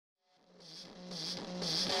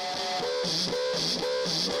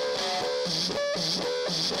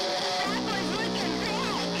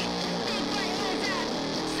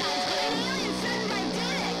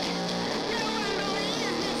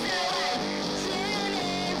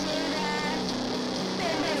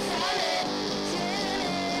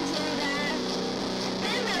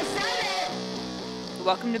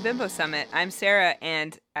Welcome to Bimbo Summit. I'm Sarah,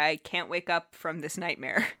 and I can't wake up from this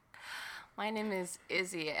nightmare. My name is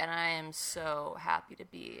Izzy, and I am so happy to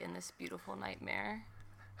be in this beautiful nightmare.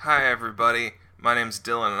 Hi everybody, my name's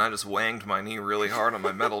Dylan and I just wanged my knee really hard on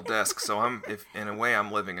my metal desk, so in a way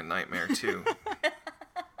I'm living a nightmare too.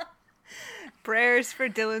 Prayers for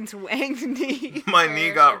Dylan's wanged knee. My Prayers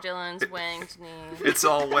knee got... for Dylan's wanged knee. It's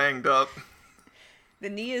all wanged up. The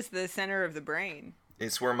knee is the center of the brain.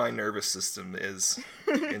 It's where my nervous system is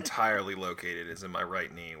entirely located, is in my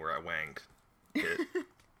right knee where I wanged it.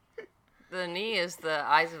 The knee is the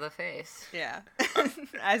eyes of the face. Yeah,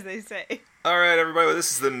 as they say. Alright everybody, this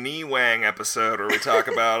is the knee wang episode where we talk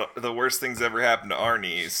about the worst things ever happened to our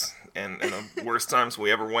knees and the worst times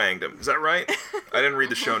we ever wanged them. Is that right? I didn't read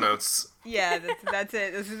the show notes. Yeah, that's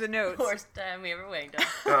it. This is the notes. Worst time we ever wanged them.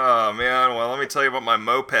 Oh man, well let me tell you about my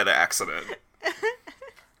moped accident.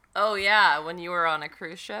 Oh yeah, when you were on a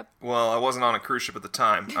cruise ship? Well, I wasn't on a cruise ship at the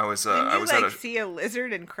time. I was at a... see a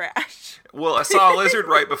lizard and crash? Well, I saw a lizard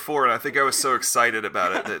right before, and I think I was so excited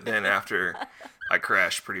about it that then after I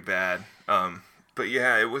crashed pretty bad. But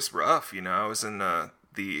yeah, it was rough, you know. I was in on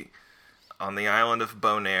the island of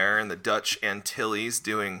Bonaire in the Dutch Antilles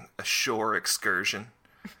doing a shore excursion.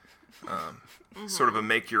 Sort of a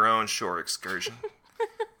make-your-own shore excursion.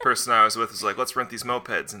 Person I was with was like, let's rent these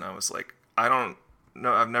mopeds, and I was like,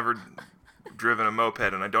 no, I've never driven a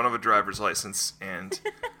moped, and I don't have a driver's license, and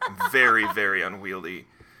I'm very, very unwieldy.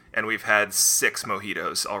 And we've had 6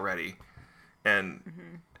 mojitos already. And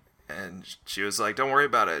she was like, don't worry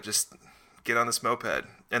about it, just get on this moped.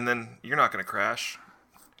 And then you're not going to crash.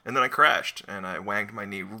 And then I crashed, and I wanged my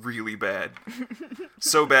knee really bad.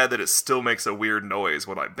 So bad that it still makes a weird noise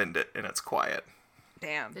when I bend it, and it's quiet.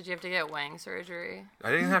 Damn. Did you have to get wang surgery?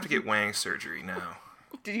 I didn't have to get wang surgery, no.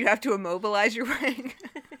 Did you have to immobilize your wang?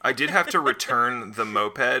 I did have to return the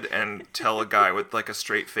moped and tell a guy with like a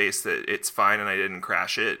straight face that it's fine and I didn't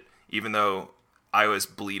crash it, even though I was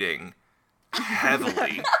bleeding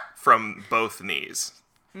heavily from both knees.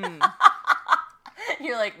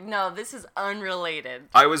 You're like, no, this is unrelated.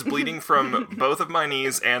 I was bleeding from both of my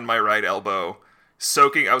knees and my right elbow,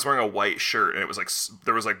 soaking. I was wearing a white shirt and it was like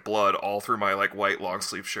there was like blood all through my like white long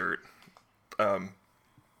sleeve shirt. And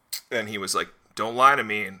he was like, don't lie to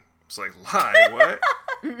me. And I was like, lie? What?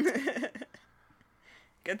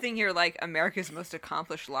 Good thing you're like America's most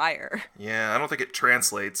accomplished liar. Yeah, I don't think it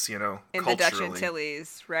translates, you know, in culturally. the Dutch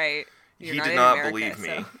Antilles, right? You're He not did in not America, believe me.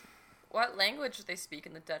 so- What language do they speak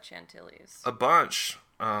in the Dutch Antilles? A bunch.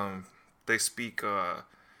 They speak, a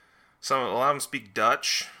lot of them speak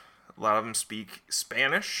Dutch. A lot of them speak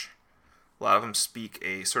Spanish. A lot of them speak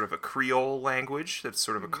a sort of a Creole language that's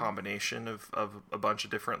sort of a combination of a bunch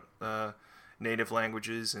of different native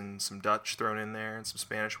languages and some Dutch thrown in there and some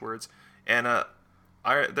Spanish words. And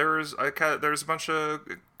there's a bunch of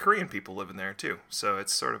Korean people living there too. So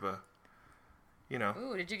it's sort of a, you know.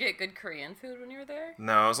 Ooh, did you get good Korean food when you were there?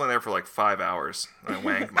 No, I was only there for like 5 hours. And I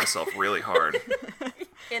wanged myself really hard.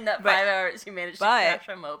 In that 5 hours, you managed to crash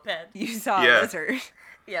a moped. You saw a Yeah. lizard.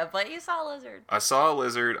 Yeah, but you saw a lizard. I saw a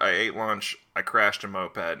lizard, I ate lunch, I crashed a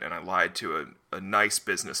moped, and I lied to a nice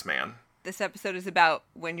businessman. This episode is about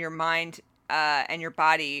when your mind and your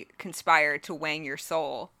body conspire to wang your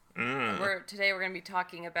soul. Today we're going to be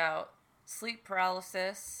talking about sleep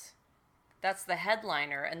paralysis. That's the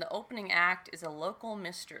headliner, and the opening act is a local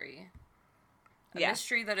mystery. A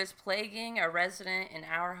mystery that is plaguing a resident in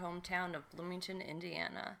our hometown of Bloomington,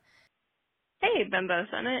 Indiana. Hey, Bimbo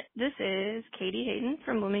Summit. This is Katie Hayden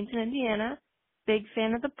from Bloomington, Indiana. Big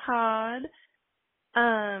fan of the pod.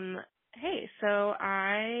 Hey, so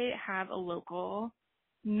I have a local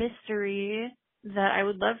mystery that I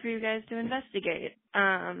would love for you guys to investigate.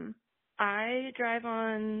 I drive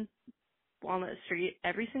on Walnut Street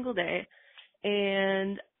every single day,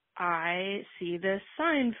 and I see this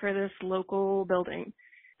sign for this local building.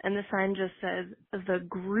 And the sign just says, The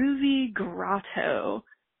Groovy Grotto.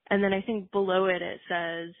 And then I think below it, it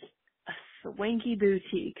says, a swanky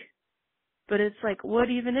boutique. But it's like, what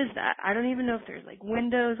even is that? I don't even know if there's like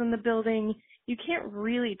windows in the building. You can't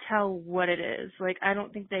really tell what it is. Like, I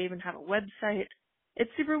don't think they even have a website.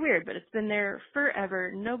 It's super weird, but it's been there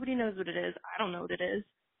forever. Nobody knows what it is. I don't know what it is.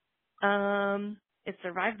 It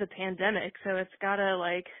survived the pandemic, so it's gotta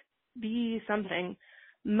like be something.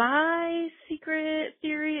 My secret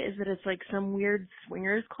theory is that it's like some weird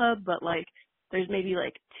swingers club, but like there's maybe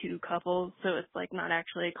like 2 couples, so it's like not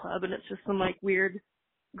actually a club, and it's just some like weird,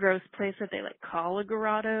 gross place that they like call a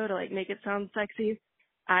grotto to like make it sound sexy.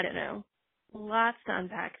 I don't know. Lots to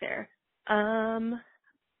unpack there.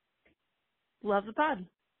 Love the pod.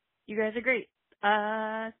 You guys are great.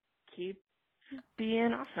 Keep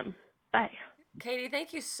being awesome. Bye. Katie,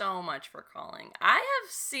 thank you so much for calling. I have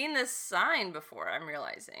seen this sign before, I'm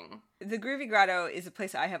realizing. The Groovy Grotto is a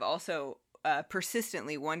place I have also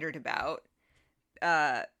persistently wondered about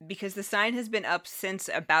because the sign has been up since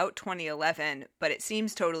about 2011, but it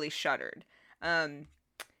seems totally shuttered.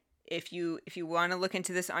 If you want to look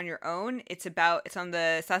into this on your own, it's on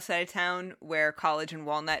the south side of town where College and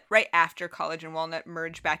Walnut, right after College and Walnut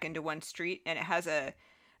merge back into one street, and it has a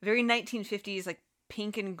very 1950s like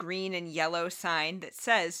pink and green and yellow sign that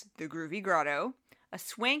says The Groovy Grotto, a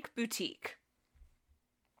swank boutique.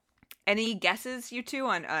 Any guesses, you two,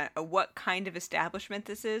 on what kind of establishment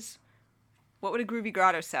this is? What would a Groovy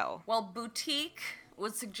Grotto sell? Well, boutique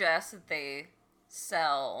would suggest that they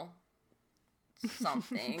sell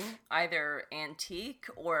something, either antique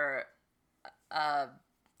or an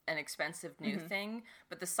expensive new thing,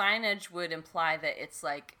 but the signage would imply that it's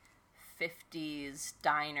like 50s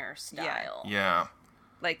diner style. Yeah.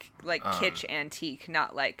 Like kitsch antique,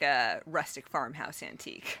 not like a rustic farmhouse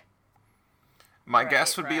antique. My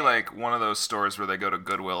guess would be like one of those stores where they go to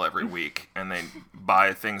Goodwill every week and they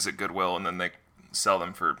buy things at Goodwill and then they sell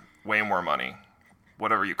them for way more money.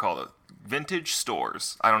 Whatever you call it. Vintage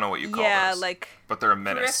stores. I don't know what you call those. Like... But they're a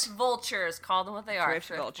menace. Thrift vultures. Call them what they are.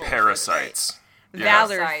 Thrift vultures. Parasites.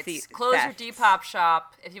 Valor Parasites. Close your Depop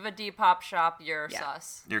shop. If you have a Depop shop, you're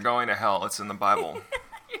sus. You're going to hell. It's in the Bible.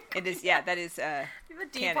 It is, yeah, that is If you have a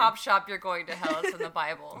canon. Depop shop, you're going to hell. It's in the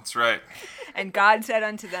Bible. That's right. And God said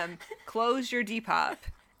unto them, close your Depop.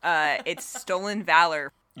 It's stolen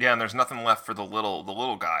valor. Yeah, and there's nothing left for the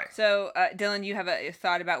little guy. So, Dylan, you have a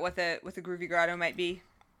thought about what the Groovy Grotto might be?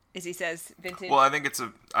 As he says, vintage? Well, I think it's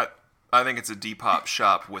a Depop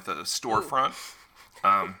shop with a storefront.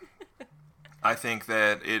 I think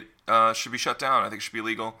that it should be shut down. I think it should be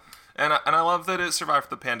legal. And I love that it survived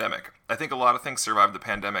the pandemic. I think a lot of things survived the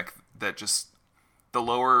pandemic that just the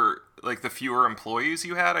lower, like the fewer employees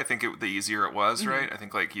you had, I think the easier it was, right? I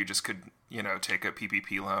think like you just could, take a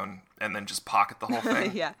PPP loan and then just pocket the whole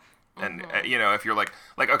thing. Yeah. And, if you're like,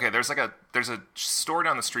 okay, there's a store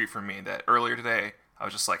down the street from me that earlier today, I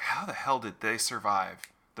was just like, how the hell did they survive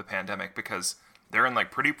the pandemic? Because they're in like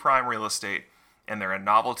pretty prime real estate and they're a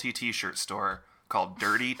novelty t-shirt store called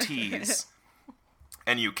Dirty Tees.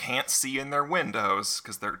 And you can't see in their windows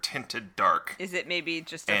because they're tinted dark. Is it maybe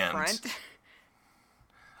just a front?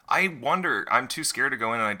 I wonder. I'm too scared to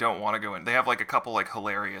go in, and I don't want to go in. They have like a couple like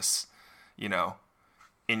hilarious,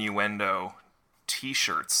 innuendo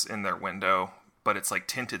T-shirts in their window, but it's like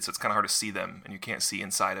tinted, so it's kind of hard to see them, and you can't see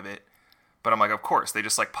inside of it. But I'm like, of course, they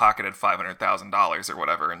just like pocketed $500,000 or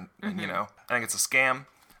whatever, and I think it's a scam.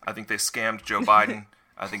 I think they scammed Joe Biden.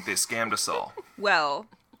 I think they scammed us all. Well,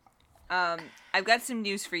 I've got some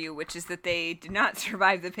news for you, which is that they did not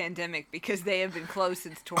survive the pandemic because they have been closed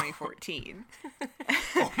since 2014.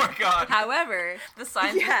 Oh my God. However, the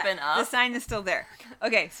sign has been up. The sign is still there.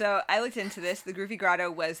 Okay, so I looked into this. The Groovy Grotto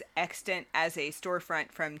was extant as a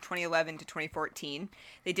storefront from 2011 to 2014.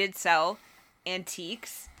 They did sell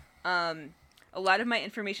antiques. A lot of my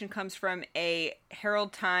information comes from a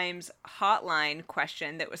Herald Times hotline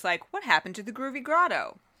question that was like, what happened to the Groovy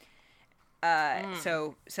Grotto?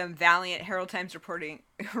 So some valiant Herald Times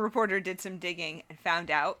reporter did some digging and found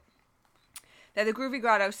out that the Groovy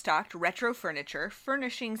Grotto stocked retro furniture,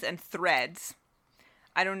 furnishings, and threads.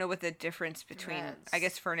 I don't know what the difference between... Threads. I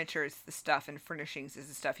guess furniture is the stuff and furnishings is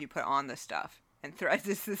the stuff you put on the stuff. And threads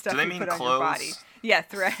is the stuff Do they you mean put on clothes? your body. Yeah,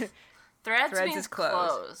 Threads means is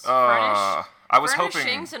clothes. clothes. I was hoping...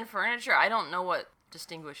 Furnishings and furniture, I don't know what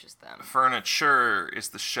distinguishes them. Furniture is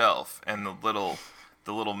the shelf, and the little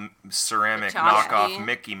ceramic The tchotchke. knockoff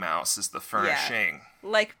Mickey Mouse is the furnishing.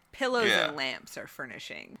 Like pillows Yeah. and lamps are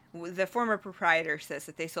furnishing. The former proprietor says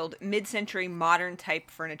that they sold mid-century modern type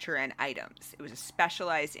furniture and items. It was a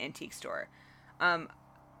specialized antique store.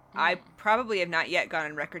 I probably have not yet gone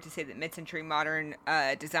on record to say that mid-century modern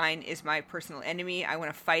design is my personal enemy. I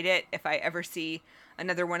want to fight it. If I ever see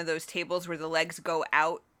another one of those tables where the legs go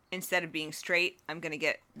out instead of being straight, I'm going to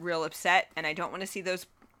get real upset, and I don't want to see those.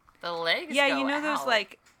 The legs Yeah, go you know those out.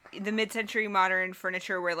 like the mid-century modern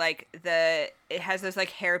furniture where like it has those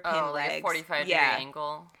like hairpin like legs. a 45 degree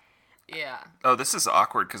angle. Yeah. Oh, this is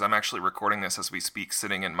awkward because I'm actually recording this as we speak,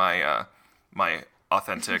 sitting in my my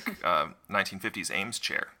authentic 1950s Ames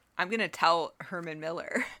chair. I'm gonna tell Herman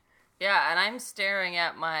Miller. Yeah, and I'm staring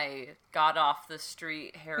at my got off the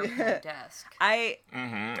street hairpin desk.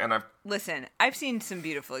 And I've seen some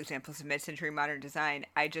beautiful examples of mid-century modern design.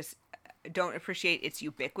 I just don't appreciate its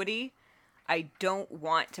ubiquity. I don't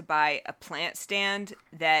want to buy a plant stand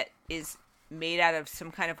that is made out of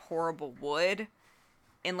some kind of horrible wood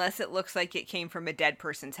unless it looks like it came from a dead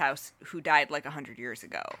person's house who died like 100 years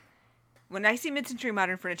ago. When I see mid-century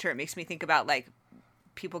modern furniture, it makes me think about, like,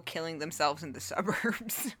 people killing themselves in the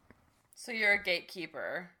suburbs. So you're a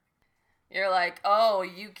gatekeeper. You're like, oh,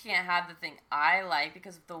 you can't have the thing I like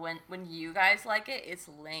because when you guys like it, it's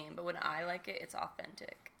lame. But when I like it, it's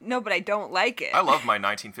authentic. No, but I don't like it. I love my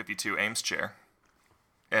 1952 Ames chair.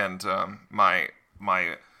 And my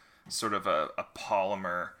sort of a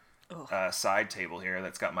polymer side table here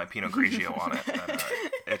that's got my Pinot Grigio on it. And,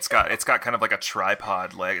 it's got kind of like a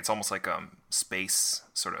tripod leg. It's almost like space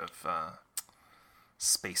sort of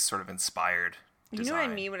inspired design. You know what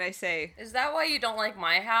I mean when I say... Is that why you don't like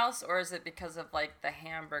my house, or is it because of, like, the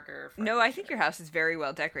hamburger furniture? No, I think your house is very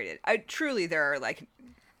well decorated. Truly, there are, like...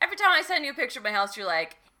 Every time I send you a picture of my house, you're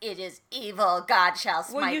like, it is evil, God shall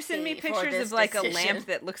smite. Well, you send me pictures of, like, a lamp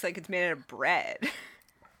that looks like it's made out of bread.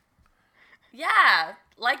 Yeah,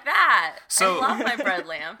 like that. So, I love my bread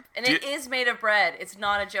lamp. And it is made of bread. It's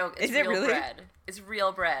not a joke. It's real really? bread. It's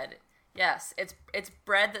real bread. Yes, it's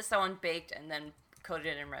bread that someone baked and then coated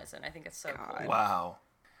it in resin. I think it's so cool. Wow.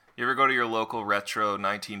 You ever go to your local retro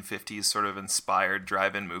 1950s sort of inspired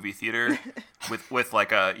drive-in movie theater with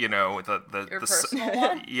like a, you know, with the personal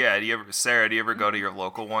one? Yeah, Sarah, do you ever go to your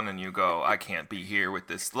local one and you go, I can't be here with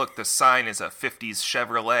this. Look, the sign is a 50s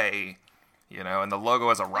Chevrolet, you know, and the logo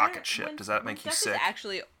has a rocket ship. Does that make you sick? Is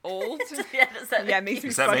actually old. Yeah, does that make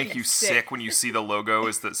Does that make you sick when you see the logo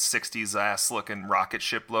is the 60s ass looking rocket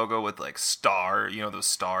ship logo with like star, you know, those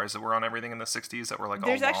stars that were on everything in the 60s that were like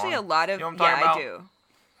There's all actually long? a lot of, You know what I'm talking about? I do.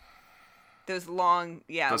 Those long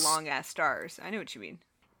ass stars. I know what you mean.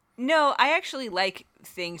 No, I actually like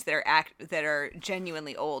things that are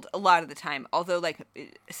genuinely old a lot of the time. Although, like,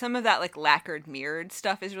 some of that, like, lacquered mirrored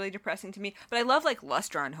stuff is really depressing to me. But I love, like,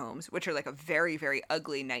 Lustron homes, which are, like, a very, very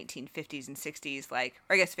ugly 1950s and 60s, like,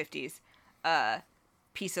 or I guess 50s,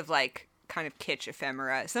 piece of, like, kind of kitsch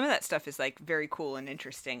ephemera. Some of that stuff is, like, very cool and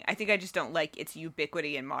interesting. I think I just don't like its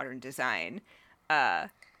ubiquity in modern design.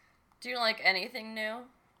 Do you like anything new?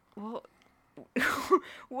 Well...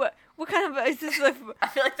 what kind of is this like? I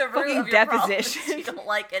feel like the root of your problem is you don't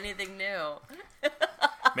like anything new.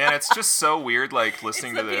 Man, it's just so weird, like,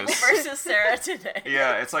 listening to this. People versus Sarah today.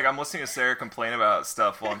 Yeah, it's like I'm listening to Sarah complain about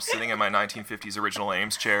stuff while I'm sitting in my 1950s original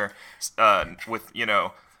Ames chair, with, you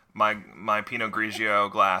know, my Pinot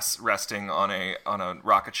Grigio glass resting on a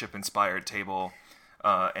rocket ship inspired table.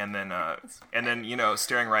 And then you know,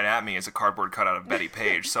 staring right at me is a cardboard cutout of Betty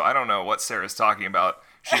Page. So I don't know what Sarah's talking about.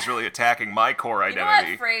 She's really attacking my core identity. You know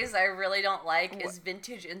what phrase I really don't like is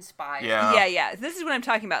vintage inspired. Yeah. This is what I'm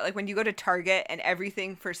talking about. Like when you go to Target and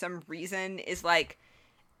everything for some reason is like,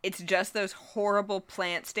 it's just those horrible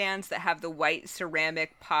plant stands that have the white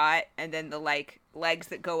ceramic pot and then the like legs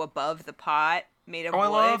that go above the pot made of wood. I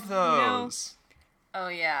love those. You know? Oh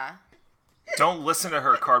yeah. Don't listen to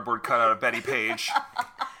her, cardboard cutout of Betty Page.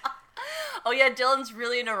 Oh yeah, Dylan's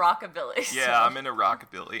really into rockabilly. So. Yeah, I'm into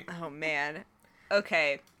rockabilly. Oh man.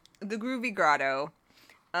 Okay, the Groovy Grotto.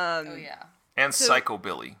 Oh yeah. And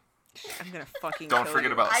Psychobilly. I'm gonna fucking Don't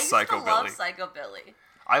forget about I used to Psychobilly. love Psychobilly.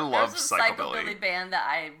 I love There's a Psychobilly band that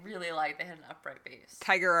I really liked. They had an upright bass.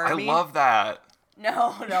 Tiger Army. I love that.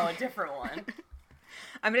 No, a different one.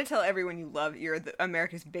 I'm gonna tell everyone you're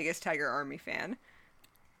America's biggest Tiger Army fan.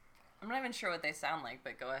 I'm not even sure what they sound like,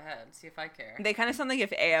 but go ahead, see if I care. They kind of sound like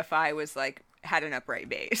if AFI was like had an upright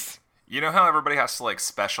bass. You know how everybody has to like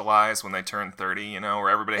specialize when they turn 30, you know, where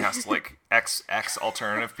everybody has to like X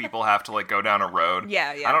alternative people have to like go down a road.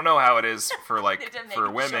 Yeah. I don't know how it is for like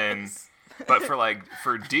for women, choice. but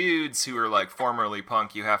for dudes who are like formerly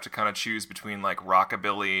punk, you have to kind of choose between like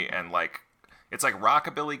rockabilly and like it's like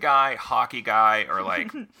rockabilly guy, hockey guy, or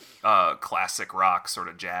like classic rock sort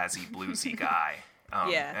of jazzy bluesy guy.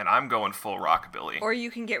 Yeah. And I'm going full rockabilly. Or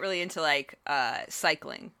you can get really into like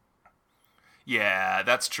cycling. Yeah,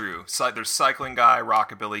 that's true. So there's cycling guy,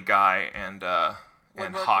 rockabilly guy, and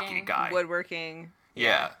hockey guy. Woodworking.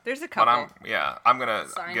 Yeah. There's a couple. But I'm gonna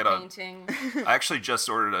Sign get painting. I actually just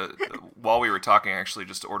ordered while we were talking, I actually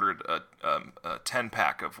just ordered a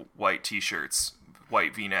 10-pack of white t-shirts,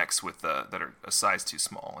 white V-necks with that are a size too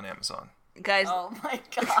small on Amazon. Guys. Oh my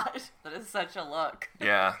gosh, that is such a look.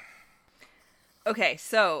 Yeah. Okay,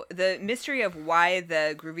 so the mystery of why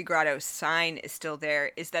the Groovy Grotto sign is still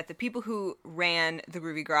there is that the people who ran the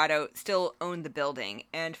Groovy Grotto still own the building.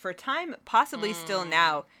 And for a time, possibly still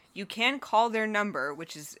now, you can call their number,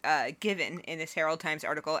 which is given in this Herald Times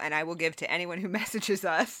article, and I will give to anyone who messages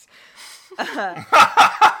us,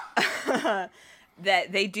 that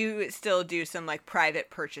they do still do some like private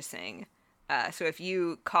purchasing. So if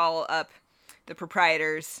you call up the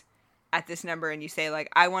proprietors at this number and you say like,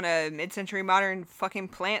 I want a mid-century modern fucking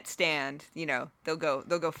plant stand, you know, they'll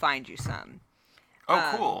go find you some.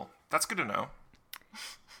 Oh, cool. That's good to know.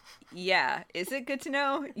 Yeah. Is it good to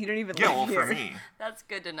know? You don't even Yeah, live well, here. for me. That's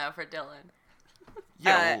good to know for Dylan.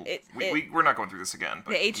 Yeah, we're not going through this again,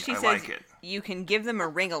 but The HT I says like it. you can give them a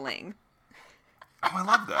ring-a-ling. Oh, I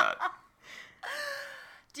love that.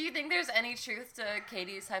 Do you think there's any truth to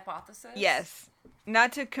Katie's hypothesis? Yes.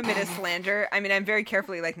 Not to commit a slander. I mean, I'm very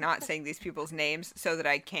carefully, like, not saying these people's names so that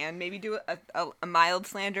I can maybe do a mild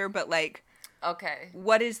slander, but, like... Okay.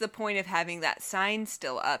 What is the point of having that sign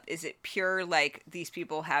still up? Is it pure, like, these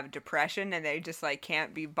people have depression and they just, like,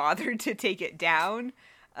 can't be bothered to take it down?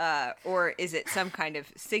 Or is it some kind of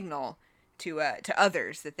signal to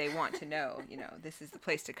others that they want to know, you know, this is the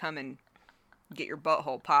place to come and get your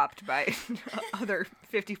butthole popped by other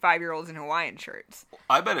 55-year-olds in Hawaiian shirts?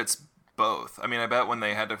 I bet it's both. I mean, I bet when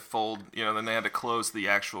they had to fold, you know, then they had to close the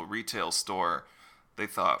actual retail store, they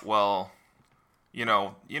thought, well, you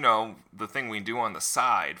know, the thing we do on the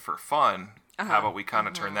side for fun, how about we kind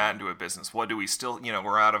of turn that into a business? What do we still, you know,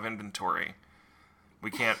 we're out of inventory. We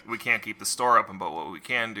can't keep the store open, but what we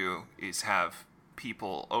can do is have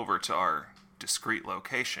people over to our discreet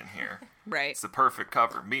location here. Right. It's the perfect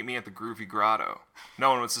cover. Meet me at the Groovy Grotto.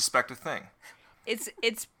 No one would suspect a thing.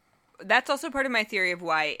 That's also part of my theory of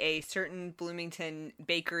why a certain Bloomington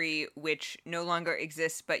bakery, which no longer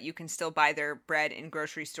exists, but you can still buy their bread in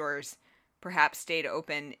grocery stores, perhaps stayed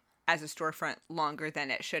open as a storefront longer than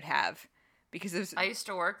it should have. Because of I used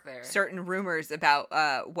to work there. certain rumors about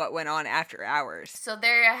what went on after hours. So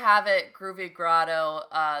there you have it, Groovy Grotto.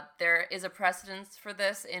 There is a precedence for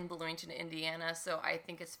this in Bloomington, Indiana, so I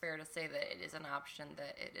think it's fair to say that it is an option,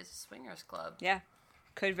 that it is a swingers club. Yeah,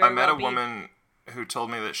 could very I met well a be. woman who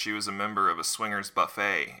told me that she was a member of a swingers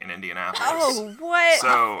buffet in Indianapolis. Oh, what?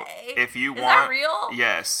 So if you Is want, that real?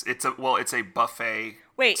 Yes, it's a buffet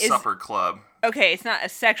Wait, is- supper club. Okay, it's not a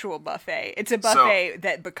sexual buffet. It's a buffet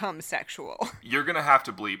that becomes sexual. You're gonna have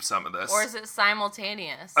to bleep some of this. Or is it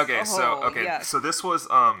simultaneous? Okay, yuck. so this was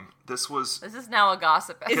This is now a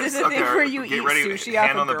gossip Is this a okay, thing where you get eat ready, sushi off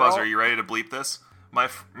hand a on the girl? buzzer. You ready to bleep this? My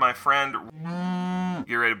friend,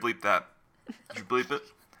 you ready to bleep that? Did you bleep it?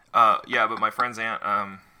 Yeah, but my friend's aunt,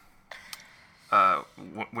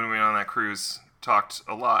 when we went on that cruise, talked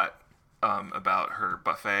a lot about her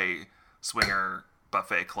swinger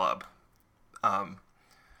buffet club,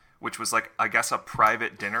 which was like, I guess, a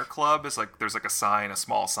private dinner club. Is like, there's like a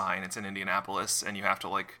small sign. It's in Indianapolis, and you have to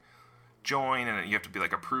like join, and you have to be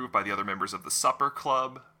like approved by the other members of the supper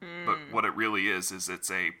club. But what it really is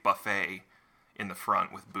it's a buffet in the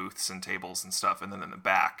front with booths and tables and stuff, and then in the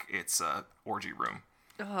back it's a orgy room.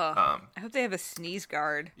 I hope they have a sneeze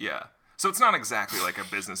guard. Yeah. So it's not exactly like a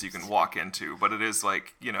business you can walk into, but it is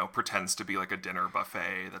like, you know, pretends to be like a dinner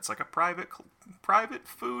buffet that's like a private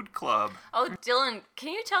food club. Oh, Dylan, can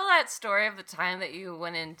you tell that story of the time that you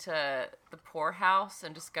went into the poorhouse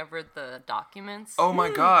and discovered the documents? Oh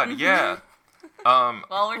my God, yeah.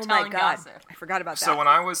 Well, we're Oh my telling god, gossip. I forgot about that. So when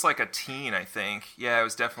I was like a teen, I think, yeah, I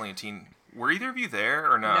was definitely a teen. Were either of you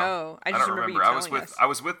there or no? No, I just don't remember you I was telling with us.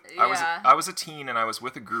 I was a teen, and I was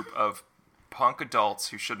with a group of punk adults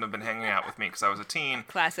who shouldn't have been hanging out with me because I was a teen.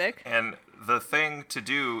 Classic. And the thing to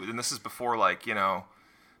do, and this is before, like, you know,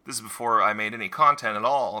 this is before I made any content at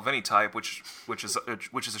all of any type, which is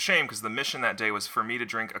a shame, because the mission that day was for me to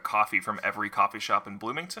drink a coffee from every coffee shop in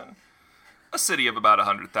Bloomington, a city of about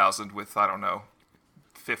 100,000 with, I don't know,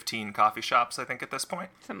 15 coffee shops, I think, at this point.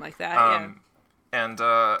 Something like that, yeah. And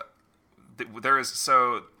there is,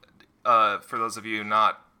 so for those of you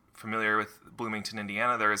not familiar with Bloomington,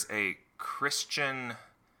 Indiana, there is a Christian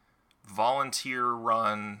volunteer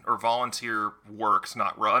worked,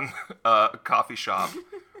 not run, coffee shop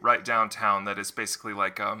right downtown that is basically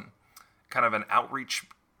like kind of an outreach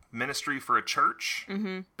ministry for a church,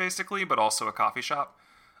 basically, but also a coffee shop.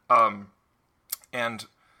 And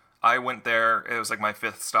I went there. It was like my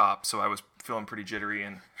 5th stop, so I was feeling pretty jittery,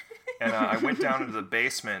 and I went down into the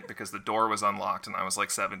basement because the door was unlocked, and I was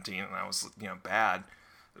like 17, and I was, you know, bad.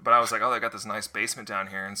 But I was like, oh, they got this nice basement down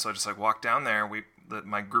here, and so I just like walked down there.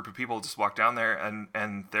 My group of people just walked down there,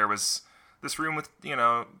 and there was this room with, you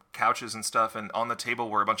know, couches and stuff, and on the table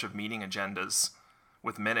were a bunch of meeting agendas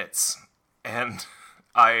with minutes, and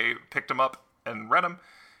I picked them up and read them,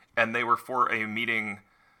 and they were for a meeting.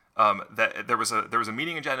 That there was a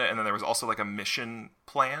meeting agenda, and then there was also like a mission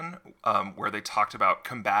plan where they talked about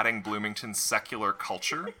combating Bloomington's secular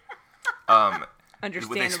culture.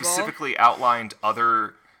 Understandable. They specifically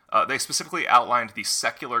outlined the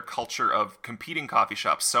secular culture of competing coffee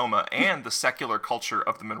shop Soma and the secular culture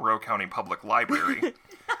of the Monroe County Public Library.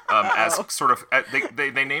 As sort of,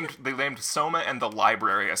 they named Soma and the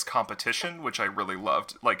library as competition, which I really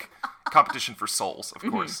loved, like competition for souls, of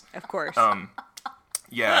course. Of course.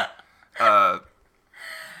 Yeah.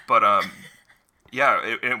 But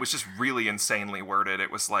yeah, and it was just really insanely worded.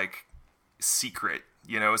 It was like secret,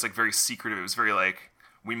 you know, it was like very secretive. It was very like,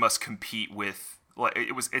 we must compete with, like,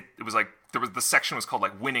 it was like, the section was called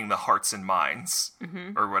like winning the hearts and minds,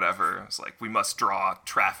 or whatever. It was like, we must draw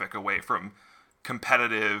traffic away from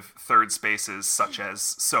competitive third spaces such as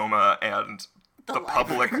Soma and the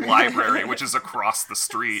public library, which is across the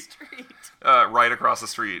street. Right across the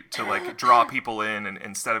street, to like draw people in, and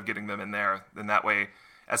instead of getting them in there, then that way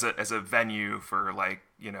as a venue for, like,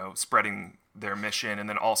 you know, spreading their mission. And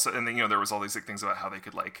then you know, there was all these like, things about how they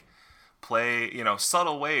could like play, you know,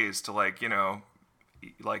 subtle ways to, like, you know,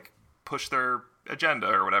 like push their agenda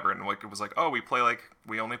or whatever. And like, it was like, oh,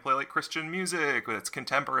 we only play like Christian music that's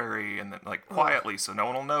contemporary, and then like quietly, so no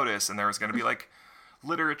one will notice. And there was going to be like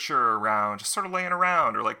literature around, just sort of laying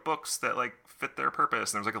around, or like books that like fit their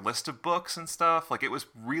purpose. And there was like a list of books and stuff. Like, it was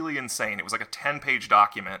really insane. It was like a 10-page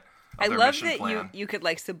document. I love that you could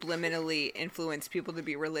like subliminally influence people to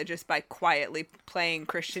be religious by quietly playing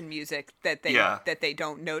Christian music that they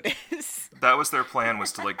don't notice. That was their plan,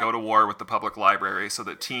 was to like go to war with the public library so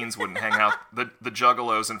that teens wouldn't hang out. The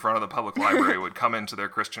juggalos in front of the public library would come into their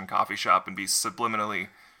Christian coffee shop and be subliminally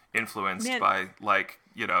influenced by, like,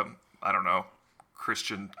 you know, I don't know,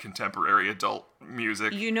 Christian contemporary adult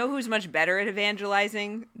music. You know who's much better at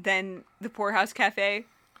evangelizing than the Poorhouse Cafe?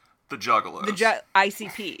 The juggalos.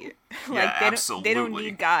 ICP. Like, yeah, absolutely. They don't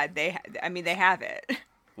need God. They have it.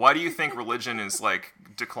 Why do you think religion is, like,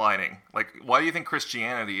 declining? Like, why do you think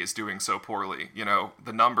Christianity is doing so poorly? You know,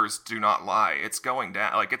 the numbers do not lie. It's going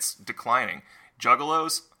down. Like, it's declining.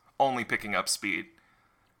 Juggalos, only picking up speed.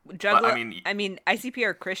 I mean, ICP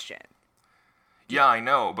are Christian. Yeah, I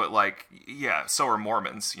know, but, like, yeah, so are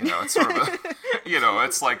Mormons. You know, it's sort of a, you know,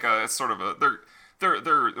 it's like it's sort of a, they're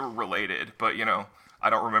related, but, you know, I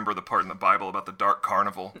don't remember the part in the Bible about the Dark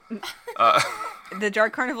Carnival. The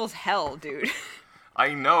Dark Carnival's hell, dude.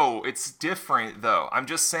 I know, it's different, though. I'm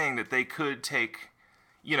just saying that they could take,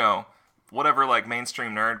 you know, whatever, like,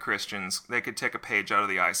 mainstream nerd Christians, they could take a page out of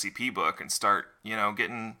the ICP book and start, you know,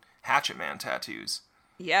 getting Hatchet Man tattoos.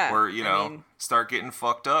 Yeah. Or, you know, start getting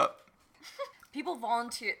fucked up. People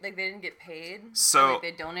volunteer, like, they didn't get paid? So, or, like,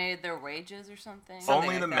 they donated their wages or something?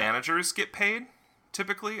 Only the managers get paid?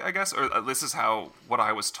 Typically, I guess, or this is what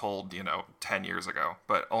I was told, you know, 10 years ago,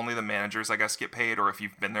 but only the managers, I guess, get paid. Or if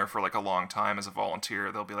you've been there for like a long time as a volunteer,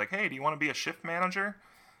 they'll be like, hey, do you want to be a shift manager?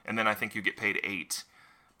 And then I think you get paid $8.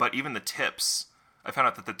 But even the tips, I found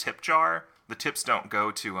out that the tips don't go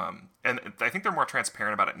to, and I think they're more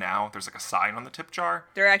transparent about it now. There's like a sign on the tip jar.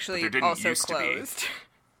 They're actually also closed.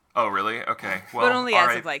 Oh, really? Okay. Well, but only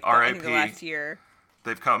as of like I think the last year.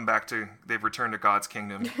 They've returned to God's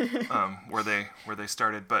kingdom, where they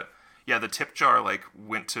started. But yeah, the tip jar like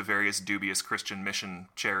went to various dubious Christian mission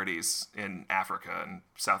charities in Africa and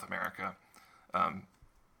South America,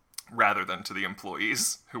 rather than to the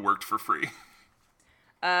employees who worked for free.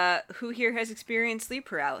 Who here has experienced sleep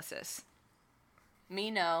paralysis? Me,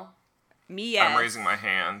 no. Me, yes. I'm raising my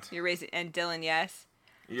hand. You're raising, and Dylan, yes.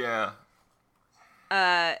 Yeah.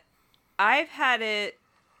 I've had it.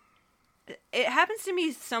 It happens to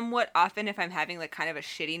me somewhat often if I'm having like kind of a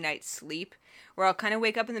shitty night's sleep, where I'll kind of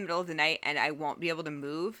wake up in the middle of the night and I won't be able to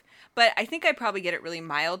move. But I think I probably get it really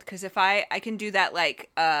mild, because if I can do that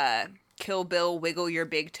like Kill Bill wiggle your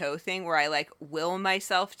big toe thing, where I like will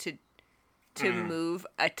myself to move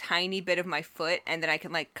a tiny bit of my foot, and then I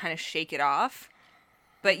can like kind of shake it off.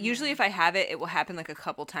 But usually if I have it, it will happen like a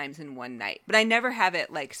couple times in one night. But I never have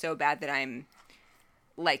it like so bad that I'm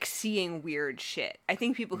like seeing weird shit. I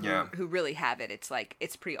think people who really have it, it's like,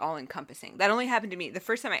 it's pretty all encompassing. That only happened to me. The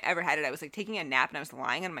first time I ever had it, I was like taking a nap and I was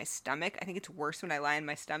lying on my stomach. I think it's worse when I lie on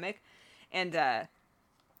my stomach. And I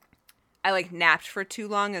like napped for too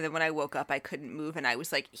long, and then when I woke up I couldn't move, and I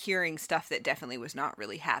was like hearing stuff that definitely was not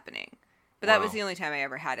really happening. But that was the only time I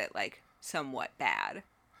ever had it like somewhat bad.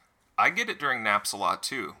 I get it during naps a lot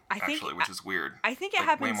too, which is weird. I think it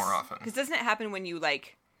happens way more often. Because doesn't it happen when you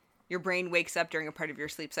like your brain wakes up during a part of your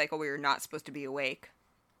sleep cycle where you're not supposed to be awake?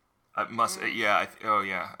 It must. Yeah. Oh,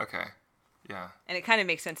 yeah. Okay. Yeah. And it kind of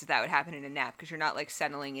makes sense that would happen in a nap, because you're not like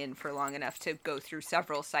settling in for long enough to go through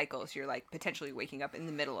several cycles. You're like potentially waking up in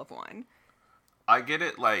the middle of one. I get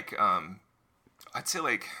it like I'd say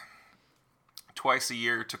like twice a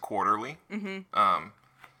year to quarterly. Mm-hmm.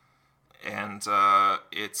 And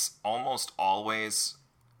it's almost always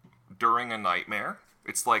during a nightmare.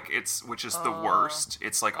 It's like, which is the worst.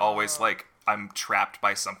 It's like always like I'm trapped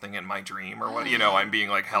by something in my dream, or what, you know, I'm being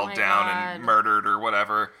like held down and murdered or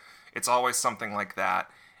whatever. It's always something like that.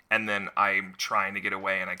 and then I'm trying to get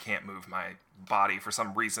away and I can't move my body for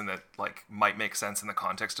some reason that like might make sense in the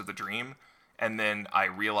context of the dream, and then I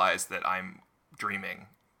realize that I'm dreaming,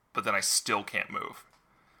 but then I still can't move,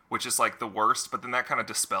 which is like the worst. But then that kind of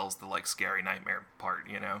dispels the like scary nightmare part,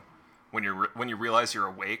 you know, when you realize you're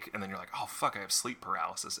awake and then you're like, oh fuck, I have sleep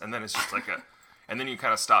paralysis, and then it's just like and then you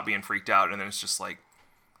kind of stop being freaked out, and then it's just like,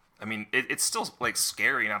 I mean, it's still like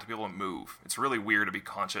scary not to be able to move. It's really weird to be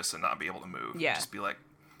conscious and not be able to move. Yeah. Just be like,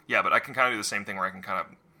 yeah, but I can kind of do the same thing where I can kind of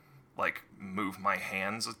like move my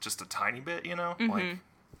hands just a tiny bit, you know, like,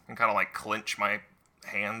 and kind of like clench my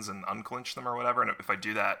hands and unclench them or whatever. And if I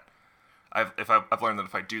do that, I've learned that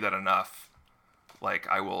if I do that enough, like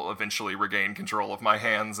I will eventually regain control of my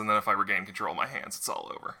hands, and then if I regain control of my hands, it's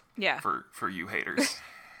all over. Yeah. For you haters.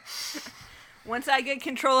 Once I get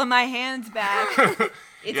control of my hands back,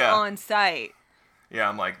 it's on site. Yeah,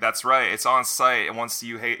 I'm like, that's right, it's on site. And once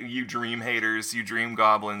you dream haters, you dream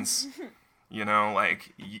goblins, you know,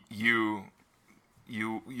 like you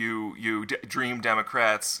dream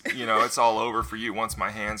Democrats, you know, it's all over for you once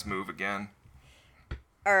my hands move again.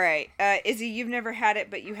 All right, Izzy, you've never had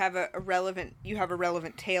it, but you have a relevant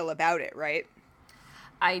tale about it, right?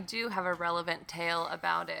 I do have a relevant tale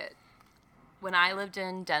about it. When I lived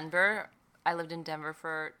in Denver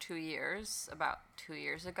for 2 years, about 2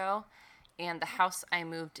 years ago, and the house I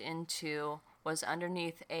moved into was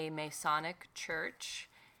underneath a Masonic church,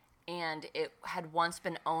 and it had once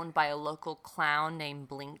been owned by a local clown named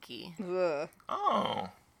Blinky. Ugh. Oh.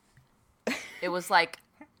 It was like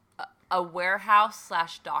a warehouse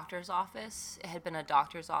 / doctor's office. It had been a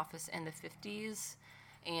doctor's office in the 50s,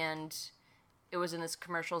 and it was in this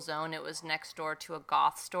commercial zone. It was next door to a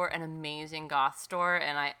goth store, an amazing goth store,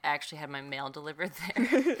 and I actually had my mail delivered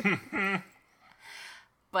there.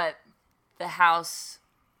 But the house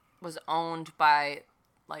was owned by,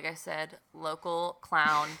 like I said, local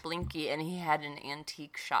clown Blinky, and he had an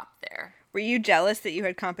antique shop there. Were you jealous that you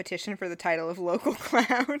had competition for the title of local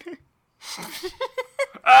clown?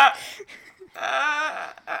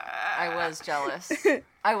 I was jealous.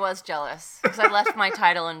 Because I left my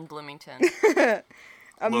title in Bloomington.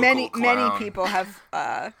 Many people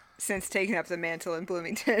have since taken up the mantle in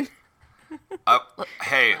Bloomington.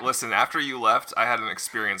 Hey, listen, after you left, I had an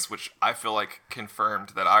experience which I feel like confirmed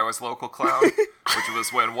that I was local clown, which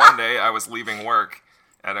was when one day I was leaving work,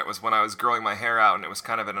 and it was when I was growing my hair out, and it was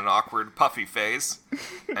kind of in an awkward, puffy phase,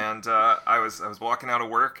 and I was walking out of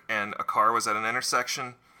work, and a car was at an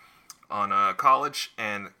intersection on College,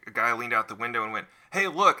 and a guy leaned out the window and went, "Hey,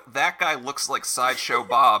 look, that guy looks like Sideshow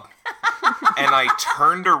Bob." And I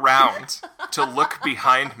turned around to look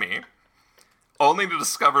behind me, only to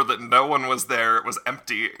discover that no one was there. It was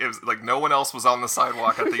empty. It was like no one else was on the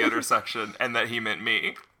sidewalk at the intersection, and that he meant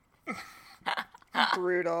me.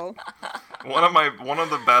 Brutal. One of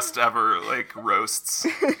the best ever like roasts.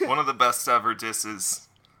 One of the best ever disses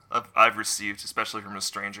I've received, especially from a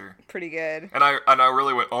stranger. Pretty good. And I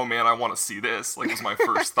really went, oh man, I want to see this. Like, it was my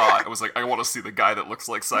first thought. I was like, I want to see the guy that looks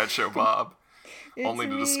like Sideshow Bob. Only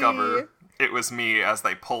to discover it was me as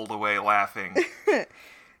they pulled away laughing.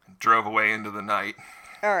 Drove away into the night.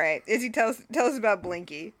 All right, Izzy, tell us about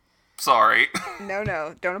Blinky. Sorry.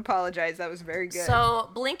 No, don't apologize. That was very good. So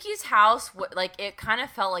Blinky's house, like, it kind of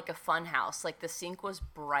felt like a fun house. Like, the sink was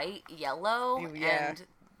bright yellow, and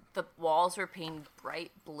the walls were painted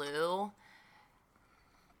bright blue.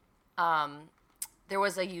 There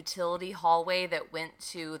was a utility hallway that went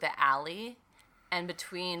to the alley, and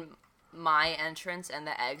between my entrance and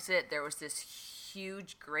the exit, there was this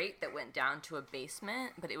huge grate that went down to a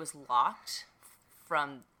basement, but it was locked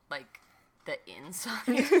from, like, the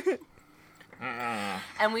inside.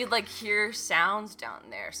 And we'd, like, hear sounds down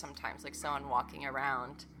there sometimes, like someone walking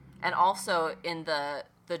around. And also in the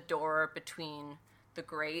door between the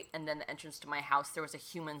grate and then the entrance to my house, there was a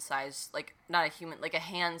human-sized, like, not a human, like a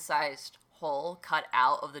hand-sized hole cut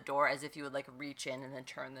out of the door as if you would, like, reach in and then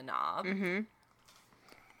turn the knob. Mm-hmm.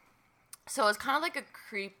 So it's kind of like a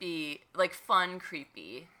creepy, like, fun,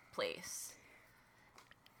 creepy place.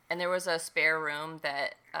 And there was a spare room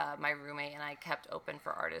that my roommate and I kept open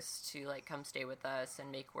for artists to, like, come stay with us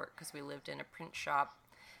and make work, because we lived in a print shop.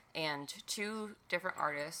 And 2 different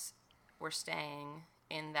artists were staying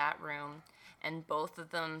in that room, and both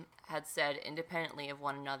of them had said independently of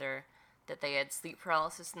one another that they had sleep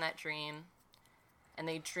paralysis in that dream, and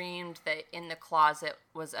they dreamed that in the closet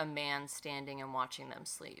was a man standing and watching them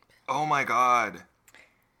sleep. Oh my god.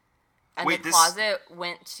 And the closet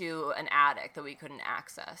went to an attic that we couldn't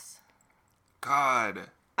access. God.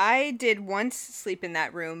 I did once sleep in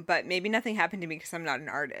that room, but maybe nothing happened to me because I'm not an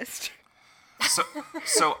artist.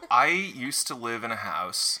 So I used to live in a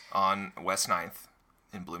house on West 9th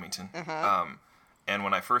in Bloomington. Uh-huh. And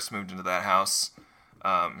when I first moved into that house,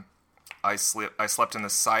 I slept in the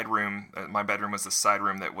side room. My bedroom was the side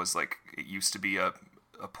room that was like, it used to be a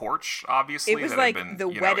porch, obviously. It was that like had been, the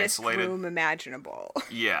wettest insulated. room imaginable.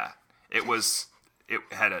 Yeah. It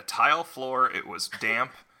had a tile floor, it was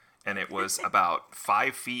damp, and it was about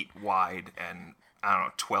 5 feet wide and, I don't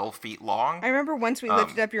know, 12 feet long. I remember once we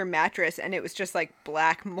lifted up your mattress and it was just like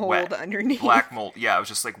black mold Wet. underneath. Black mold. Yeah, it was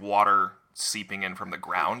just like water seeping in from the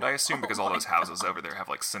ground, I assume, because all those houses over there have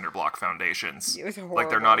like cinder block foundations. It was horrible. Like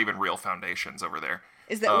they're not even real foundations over there.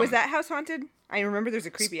 Was that house haunted? I remember there's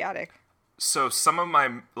a creepy attic. So some of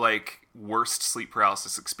my like worst sleep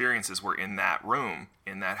paralysis experiences were in that room,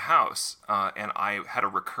 in that house, and I had a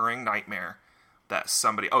recurring nightmare that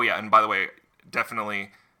somebody. Oh yeah, and by the way, definitely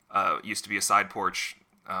used to be a side porch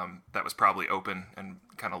that was probably open and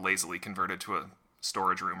kind of lazily converted to a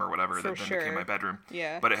storage room or whatever that then became my bedroom.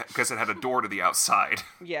 Yeah. But because it had a door to the outside.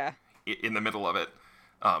 Yeah. In the middle of it,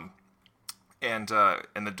 and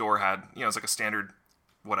the door had, it was like a standard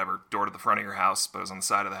whatever door to the front of your house, but it was on the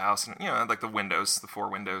side of the house, and it had like the windows, the 4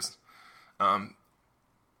 windows. I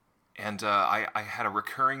had a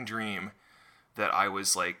recurring dream that I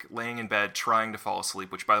was like laying in bed trying to fall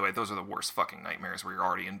asleep, which by the way, those are the worst fucking nightmares where you're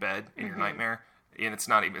already in bed in your nightmare. And it's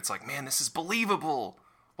not even, it's like, man, this is believable.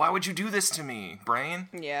 Why would you do this to me, brain?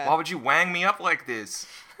 Yeah. Why would you wang me up like this?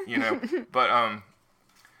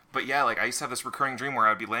 But yeah, like I used to have this recurring dream where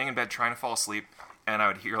I'd be laying in bed trying to fall asleep and I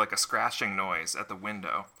would hear like a scratching noise at the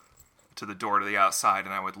window to the door to the outside,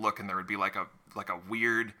 and I would look and there would be like a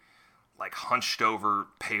weird, like hunched over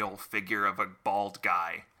pale figure of a bald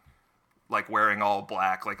guy, like wearing all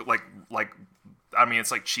black, like I mean,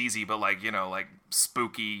 it's like cheesy, but like,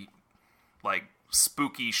 like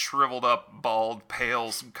spooky shriveled up, bald,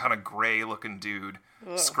 pale, some kind of gray looking dude.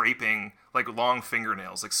 Ugh. Scraping, like long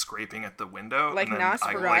fingernails, like scraping at the window. Like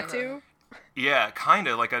Nosferatu? Yeah, kind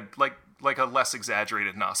of like a less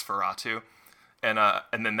exaggerated Nosferatu.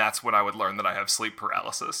 And then that's when I would learn that I have sleep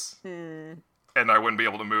paralysis. And I wouldn't be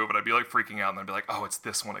able to move, and I'd be like freaking out, and I'd be like, oh, it's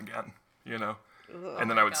this one again, Ugh. And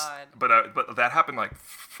then I would, but that happened like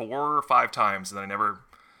 4 or 5 times, and I never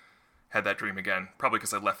had that dream again. Probably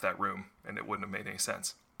because I left that room, and it wouldn't have made any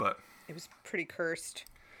sense. But it was pretty cursed.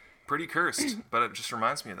 Pretty cursed, but it just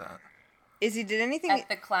reminds me of that. Izzy, did anything at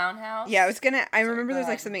the clown house? Yeah, I remember there's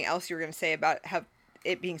like something else you were gonna say about how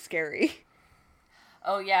it being scary.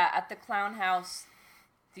 Oh yeah, at the clown house,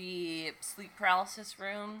 the sleep paralysis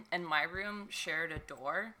room and my room shared a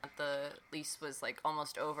door. The lease was like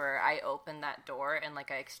almost over. I opened that door and like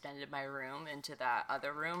I extended my room into that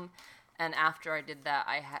other room. And after I did that,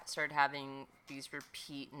 I started having these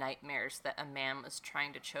repeat nightmares that a man was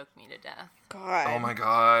trying to choke me to death. God. Oh my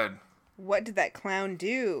God. What did that clown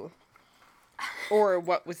do? Or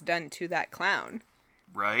what was done to that clown?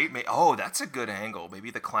 Right? Oh, that's a good angle.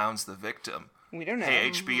 Maybe the clown's the victim. We don't know.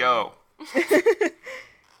 Hey, HBO.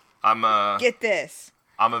 Get this.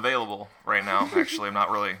 I'm available right now. Actually, I'm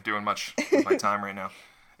not really doing much with my time right now.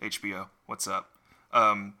 HBO, what's up?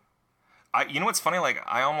 You know what's funny? Like,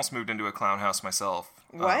 I almost moved into a clown house myself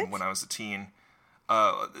when I was a teen.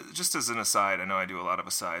 Just as an aside, I know I do a lot of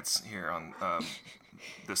asides here on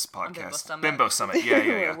this podcast. Bimbo Summit.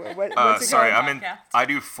 Yeah. What's sorry, I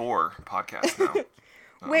do 4 podcasts now.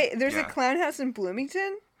 Wait, there's a clown house in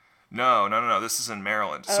Bloomington? No. This is in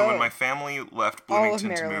Maryland. So when my family left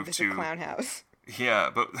Bloomington to move to a clown house. Yeah,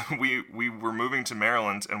 but we were moving to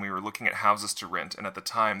Maryland and we were looking at houses to rent, and at the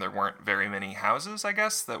time there weren't very many houses, I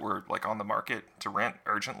guess, that were like on the market to rent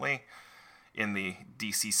urgently in the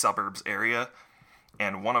DC suburbs area.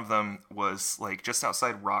 And one of them was like just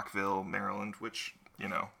outside Rockville, Maryland, which,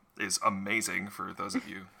 is amazing for those of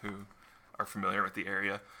you who are familiar with the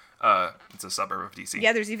area. It's a suburb of DC.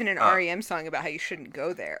 Yeah, there's even an REM song about how you shouldn't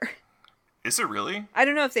go there. Is it really? I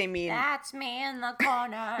don't know if they mean... That's me in the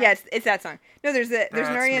corner. Yeah, it's that song. No, there's an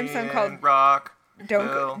REM song called...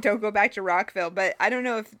 Don't Go Back to Rockville, but I don't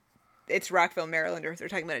know if it's Rockville, Maryland, or if they're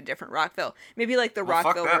talking about a different Rockville. Maybe like the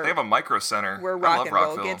Rockville... Fuck that. They have a micro center. Where rock and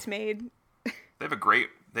roll gets made. They have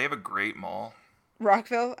a great mall.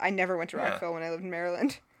 Rockville? I never went to Rockville when I lived in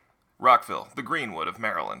Maryland. Rockville, the Greenwood of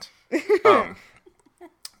Maryland.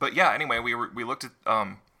 But yeah, anyway, we looked at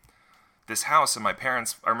this house, and my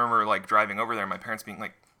parents, I remember like driving over there and my parents being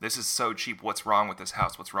like, this is so cheap, what's wrong with this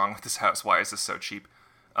house? What's wrong with this house? Why is this so cheap?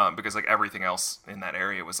 Because like everything else in that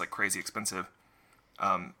area was like crazy expensive.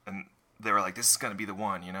 And they were like, this is going to be the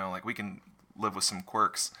one, like we can live with some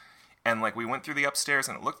quirks. And like we went through the upstairs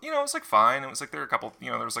and it looked, it was like fine. It was like there were a couple,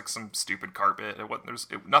 there was like some stupid carpet.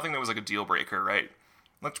 Nothing that was like a deal breaker, right?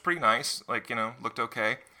 Looked pretty nice, like, looked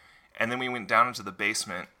okay. And then we went down into the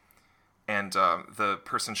basement, And the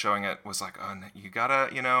person showing it was like, oh, you gotta,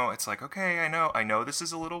 it's like, okay, I know this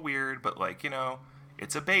is a little weird, but like,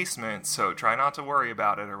 it's a basement, so try not to worry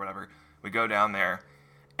about it or whatever. We go down there,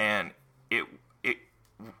 and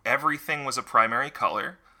everything was a primary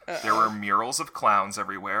color. There were murals of clowns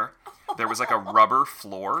everywhere. There was like a rubber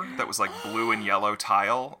floor that was like blue and yellow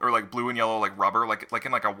tile, or like blue and yellow like rubber, like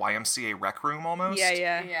in like a YMCA rec room almost.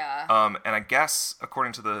 Yeah. And I guess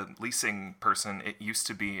according to the leasing person, it used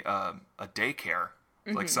to be a daycare.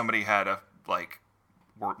 Mm-hmm. Like somebody had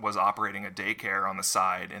was operating a daycare on the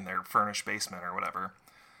side in their furnished basement or whatever.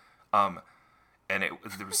 And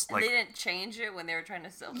there was like... And they didn't change it when they were trying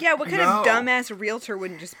to sell it? Yeah, what kind of dumbass realtor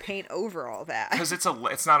wouldn't just paint over all that? Because it's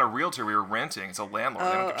not a realtor we were renting. It's a landlord.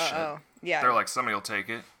 They don't give a shit. Yeah. They're like, somebody will take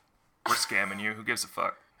it. We're scamming you. Who gives a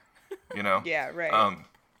fuck? Yeah, right.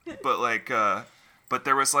 But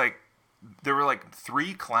there were like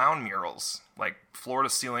 3 clown murals, like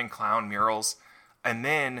floor-to-ceiling clown murals. And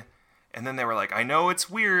then they were like, I know it's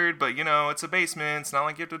weird, but it's a basement. It's not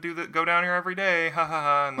like you have to go down here every day, ha ha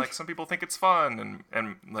ha. And like some people think it's fun,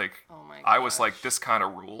 and like oh my gosh. I was like, this kind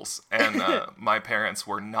of rules, and my parents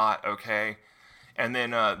were not okay. And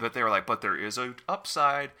then but they were like, but there is a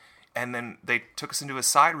upside. And then they took us into a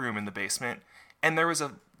side room in the basement, and there was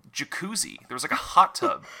a jacuzzi. There was like a hot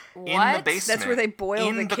tub in the basement. That's where they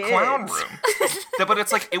boil the kids. In the clown room. But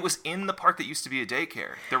it's like, it was in the part that used to be a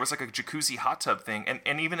daycare. There was like a jacuzzi hot tub thing.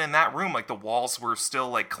 And even in that room, like the walls were still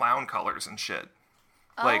like clown colors and shit.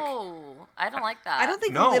 Like, I don't like that. I don't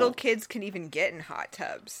think little kids can even get in hot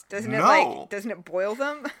tubs. Doesn't it boil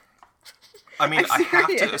them? I mean, I have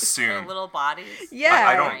to assume. Their little bodies.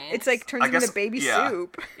 Yeah, it's like turns into baby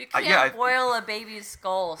soup. You can't boil a baby's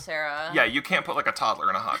skull, Sarah. Yeah, you can't put like a toddler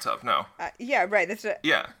in a hot tub. No. Yeah, right.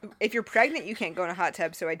 Yeah. If you're pregnant, you can't go in a hot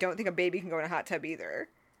tub. So I don't think a baby can go in a hot tub either.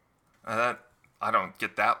 I don't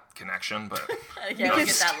get that connection, but I don't get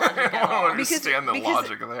that logic at all. I don't understand the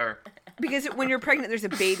logic there. Because when you're pregnant, there's a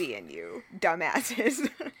baby in you, dumbasses.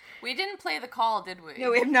 We didn't play the call, did we?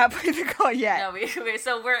 No, we have not played the call yet. No,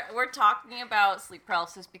 so we're talking about sleep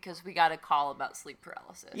paralysis because we got a call about sleep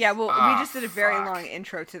paralysis. Yeah, well, we just did a very long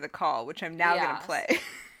intro to the call, which I'm now going to play.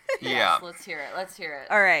 Yeah. Let's hear it.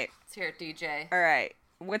 All right. Let's hear it, DJ. All right.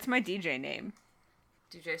 What's my DJ name?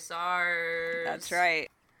 DJ SARS. That's right.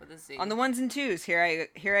 With a Z. On the ones and twos, here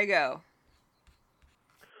I go.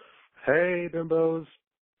 Hey, bimbos.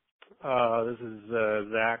 This is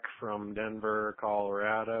Zach from Denver,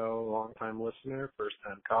 Colorado, longtime listener,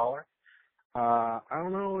 first-time caller. I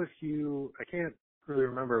don't know if I can't really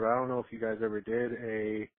remember, but I don't know if you guys ever did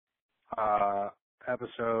a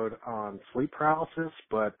episode on sleep paralysis,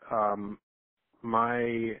 but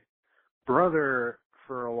my brother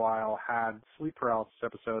for a while had sleep paralysis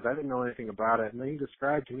episodes. I didn't know anything about it, and then he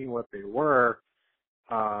described to me what they were,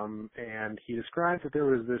 and he described that there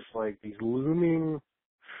was these looming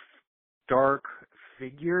dark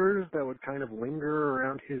figures that would kind of linger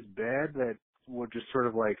around his bed that would just sort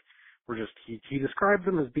of he described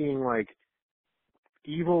them as being like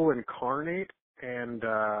evil incarnate, and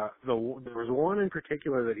there was one in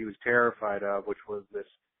particular that he was terrified of, which was this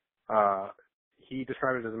he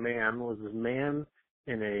described it as this man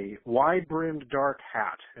in a wide-brimmed dark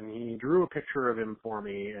hat, and he drew a picture of him for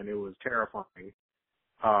me, and it was terrifying.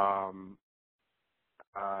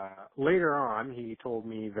 Later on, he told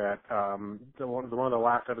me that one of the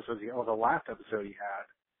last episodes he had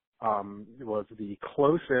was the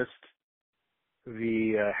closest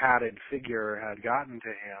the hatted figure had gotten to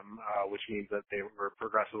him, which means that they were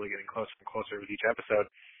progressively getting closer and closer with each episode.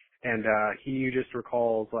 And he just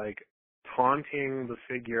recalls taunting the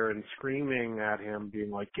figure and screaming at him,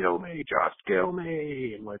 being like, "Kill me, just kill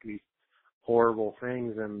me," and these horrible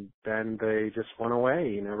things. And then they just went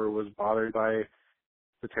away. He never was bothered by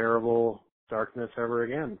the terrible darkness ever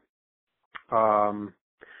again. And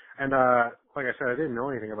like I said, I didn't know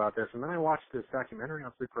anything about this, and then I watched this documentary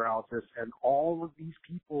on sleep paralysis, and all of these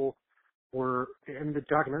people were in the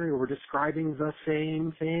documentary were describing the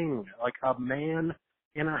same thing, like a man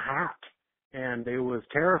in a hat, and it was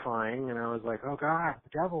terrifying. And I was like, "Oh God, the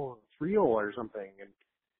devil, it's real or something."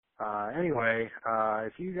 And anyway,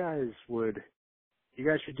 if you guys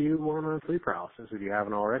should do one on sleep paralysis if you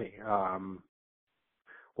haven't already.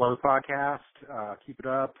 Love the podcast. Keep it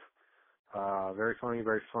up. Very funny,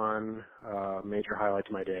 very fun. Major highlight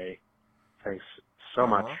to my day. Thanks so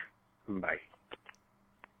much. Bye.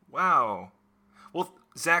 Wow. Well,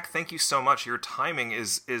 Zach, thank you so much. Your timing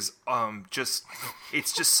is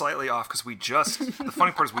just slightly off because the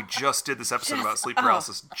funny part is we just did this episode about sleep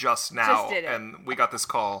paralysis just now, and we got this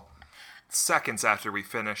call seconds after we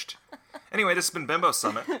finished. Anyway, this has been Bimbo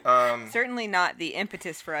Summit. Certainly not the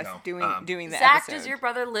impetus for us No, doing the Zach, episode. does your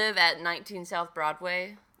brother live at 19 South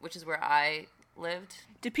Broadway, which is where I lived?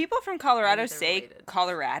 Do people from Colorado Maybe they're say related.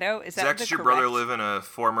 Colorado? Is that Zach, the does your correct... brother live in a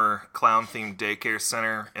former clown-themed daycare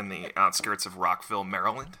center in the outskirts of Rockville,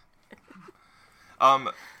 Maryland?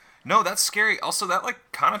 No, that's scary. Also, that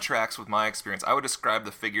kind of tracks with my experience. I would describe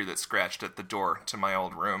the figure that scratched at the door to my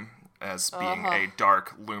old room as being a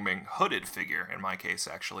dark, looming, hooded figure, in my case,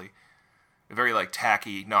 actually. A very,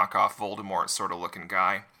 tacky, knockoff Voldemort sort of looking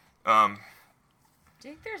guy. Do you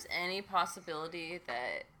think there's any possibility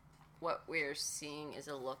that what we're seeing is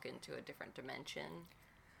a look into a different dimension?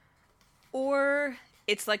 Or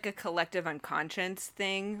it's like a collective unconscious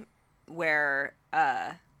thing where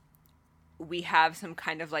we have some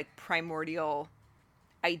kind of primordial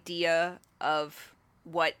idea of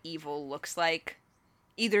what evil looks like,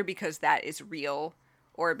 either because that is real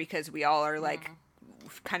or because we all are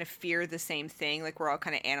kind of fear the same thing. We're all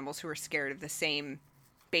kind of animals who are scared of the same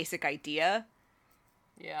basic idea.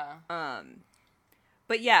 Yeah.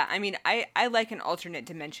 But yeah, I mean, I like an alternate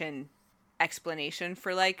dimension explanation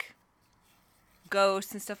for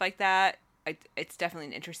ghosts and stuff like that. It's definitely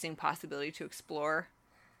an interesting possibility to explore.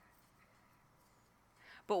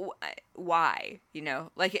 But why?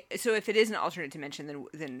 So if it is an alternate dimension,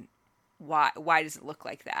 then why does it look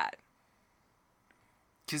like that?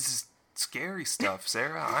 Because scary stuff,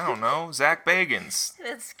 Sarah. I don't know. Zach Bagans.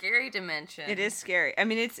 That's scary dimension. It is scary. I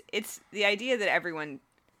mean, it's the idea that everyone,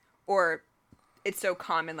 or it's so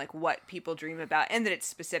common, what people dream about, and that it's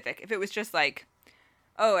specific. If it was just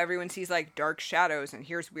oh, everyone sees dark shadows and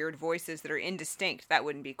hears weird voices that are indistinct, that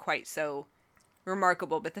wouldn't be quite so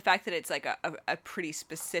remarkable. But the fact that it's a pretty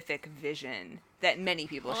specific vision that many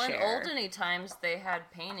people share. Well, in olden times, they had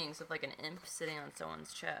paintings of an imp sitting on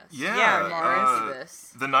someone's chest. Yeah,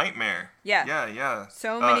 Morris. The Nightmare. Yeah. Yeah.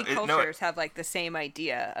 So many cultures have the same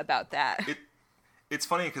idea about that. It's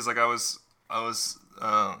funny because I was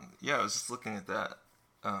just looking at that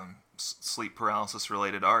sleep paralysis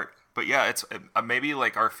related art. But yeah, it's maybe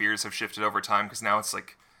our fears have shifted over time because now it's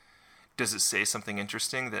does it say something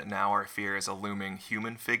interesting that now our fear is a looming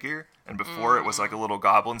human figure and before it was a little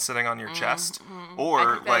goblin sitting on your chest? Or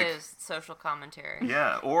I think that is social commentary.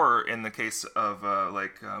 Yeah, or in the case of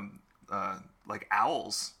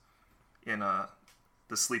owls in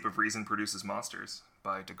The Sleep of Reason Produces Monsters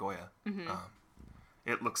by De Goya.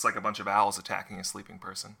 It looks like a bunch of owls attacking a sleeping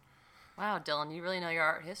person. Wow, Dylan, you really know your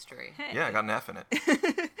art history. Hey. Yeah, I got an F in it.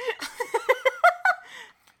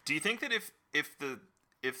 Do you think that if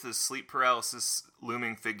the sleep paralysis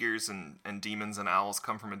looming figures and demons and owls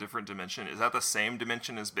come from a different dimension, is that the same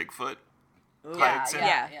dimension as Bigfoot? Yeah.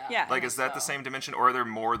 Is that the same dimension, or are there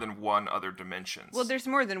more than one other dimensions? Well, there's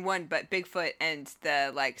more than one, but Bigfoot and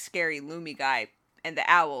the scary loomy guy and the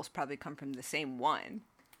owls probably come from the same one.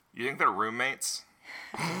 You think they're roommates?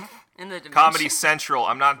 In the dimension. Comedy Central,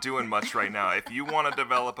 I'm not doing much right now. If you want to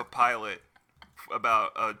develop a pilot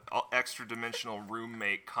about an extra-dimensional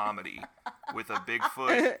roommate comedy with a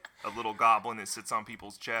Bigfoot, a little goblin that sits on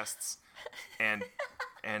people's chests, and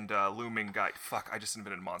looming guy. Fuck, I just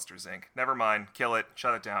invented Monsters, Inc. Never mind. Kill it.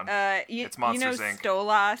 Shut it down. It's Monsters, Inc.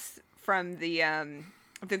 Stolas from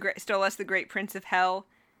Stolas, the Great Prince of Hell,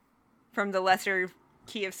 from the Lesser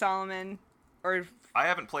Key of Solomon, or... I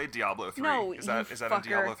haven't played Diablo 3. No, is that in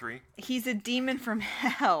Diablo 3? He's a demon from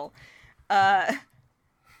hell. Why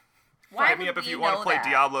Hit me up if you want to play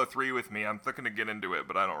Diablo 3 with me. I'm looking to get into it,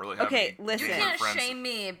 but I don't really have any listen. You can't shame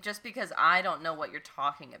me just because I don't know what you're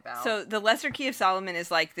talking about. So the Lesser Key of Solomon is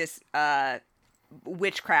this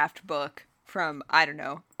witchcraft book from, I don't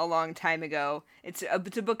know, a long time ago. It's a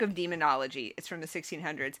book of demonology. It's from the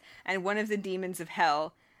 1600s. And one of the demons of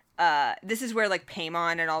hell... this is where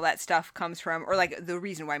Paimon and all that stuff comes from, or the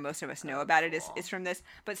reason why most of us know about it is from this.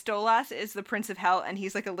 But Stolas is the Prince of Hell, and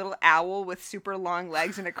he's a little owl with super long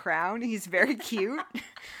legs and a crown. He's very cute.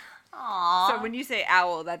 Aww. So when you say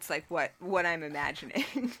owl, that's what I'm imagining.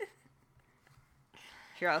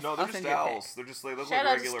 Here, I'll they're send just you a pic. owls. They're just they look Shout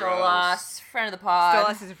like out to regular Stolas, owls. friend of the pod.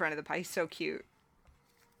 Stolas is a friend of the pod. He's so cute.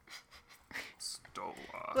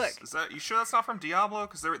 Stolas. Look. Is that you sure that's not from Diablo?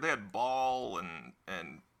 Because they had Ball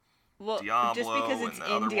and Well, Diablo just because it's and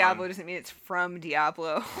the in other Diablo one. doesn't mean it's from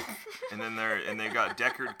Diablo. and then they've got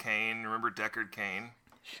Deckard Cain. Remember Deckard Cain?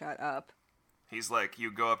 Shut up. He's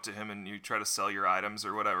you go up to him and you try to sell your items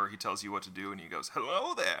or whatever. He tells you what to do and he goes,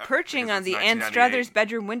 "Hello there." Perching Because on the it's Anne 1998. Struthers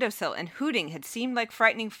bedroom windowsill and hooting had seemed like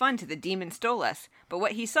frightening fun to the demon Stolas, but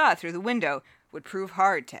what he saw through the window would prove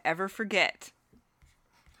hard to ever forget.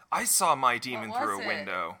 I saw my demon What through was a it?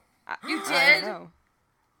 window. You I did? don't know.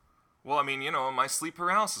 Well, I mean, my sleep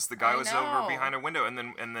paralysis. The guy was over behind a window, and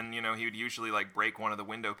then he would usually like break one of the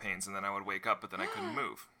window panes, and then I would wake up, but then I couldn't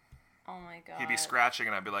move. Oh my god. He'd be scratching,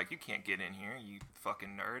 and I'd be like, "You can't get in here, you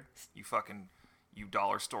fucking nerd. You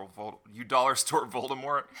dollar store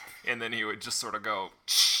Voldemort." And then he would just sort of go,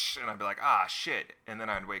 "Shh," and I'd be like, "Ah, shit," and then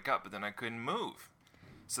I'd wake up, but then I couldn't move.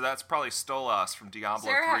 So that's probably Stolas from Diablo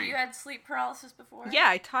 3. Sarah, have you had sleep paralysis before? Yeah,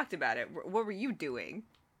 I talked about it. What were you doing?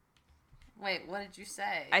 Wait, what did you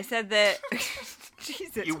say? I said that.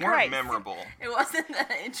 Jesus You weren't Christ. memorable. It wasn't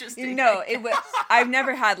that interesting. No, it was. I've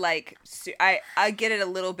never had like. I get it a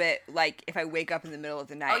little bit like if I wake up in the middle of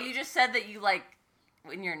the night. Oh, you just said that you like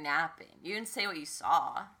when you're napping. You didn't say what you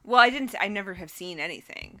saw. Well, I didn't. I never have seen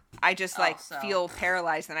anything. I just feel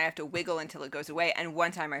paralyzed and I have to wiggle until it goes away. And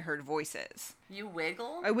one time I heard voices. You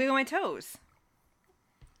wiggle? I wiggle my toes.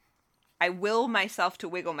 I will myself to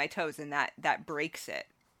wiggle my toes, and that breaks it.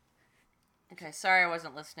 Okay, sorry I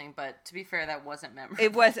wasn't listening, but to be fair, that wasn't memorable.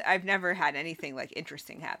 It was. I've never had anything like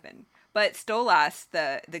interesting happen. But Stolas,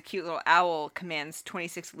 the cute little owl, commands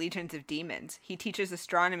 26 legions of demons. He teaches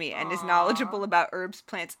astronomy and is knowledgeable about herbs,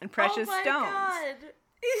 plants, and precious stones. Oh my god,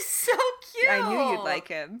 he's so cute. I knew you'd like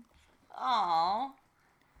him. Aww.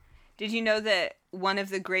 Did you know that one of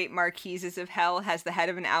the great marquises of hell has the head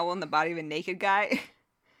of an owl and the body of a naked guy?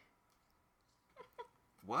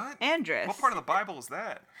 What? Andrus. What part of the Bible is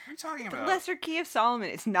that? What are you talking The about? Lesser Key of Solomon.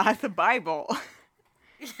 It's not the Bible.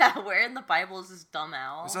 Yeah, where in the Bible is this dumb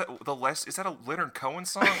owl? Is that a Leonard Cohen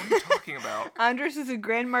song? What are you talking about? Andrus is a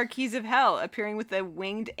grand marquise of hell, appearing with a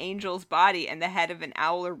winged angel's body and the head of an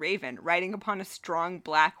owl or raven, riding upon a strong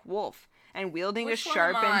black wolf, and wielding a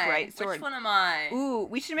sharp and bright sword. Which one am I? Ooh,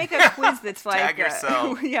 we should make a quiz that's like... Tag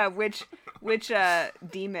yourself. Yeah, which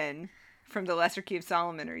demon from the Lesser Key of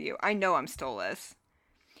Solomon are you? I know I'm Stolas.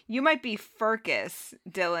 You might be Furcus,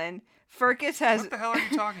 Dylan. Furcus has... What the hell are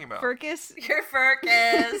you talking about? Furcus... You're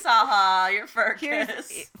Furcus. Haha, you're Furcus.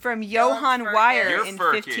 Here's from Johann Furcus. Weyer You're in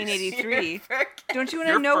Furcus. 1583. Furcus. Don't you want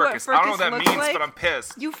to You're know what Furcus. I don't know Furcus what that looks means, like? but I'm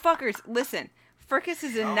pissed. You fuckers, listen. Furcus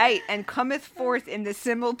is a knight and cometh forth in the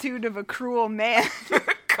similitude of a cruel man.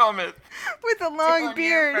 Cometh. With a long Dylan,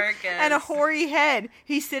 beard you're Furcus. and a hoary head.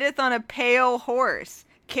 He sitteth on a pale horse,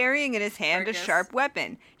 carrying in his hand Furcus. a sharp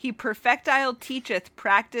weapon. He perfectile teacheth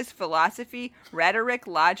practice, philosophy, rhetoric,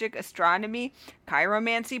 logic, astronomy,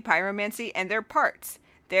 chiromancy, pyromancy, and their parts.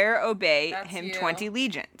 There obey That's him you. 20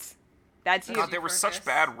 legions. That's you. God, they were Furcus. such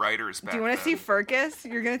bad writers back Do you want to then. see Furcus?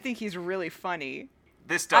 You're going to think he's really funny.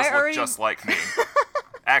 This does I look already- just like me.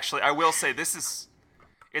 Actually, I will say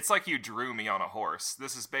it's like you drew me on a horse.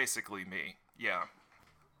 This is basically me. Yeah.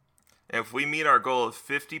 If we meet our goal of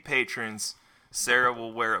 50 patrons, Sarah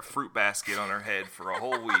will wear a fruit basket on her head for a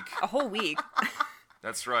whole week. A whole week.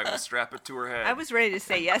 That's right. We'll strap it to her head. I was ready to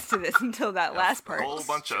say yes to this until that last A part. whole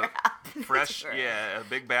bunch of fresh, a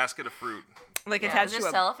big basket of fruit. Like Yeah, attached is to a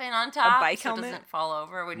a... cellophane on top bike so it helmet? doesn't fall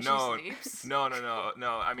over when No, she sleeps. no.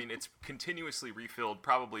 I mean, it's continuously refilled,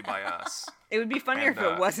 probably by us. It would be funnier And, if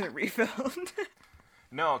it wasn't refilled.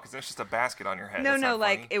 No, because there's just a basket on your head. No, That's not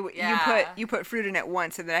like funny. Yeah. you put fruit in it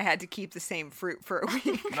once, and then I had to keep the same fruit for a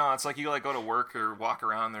week. No, it's like you like go to work or walk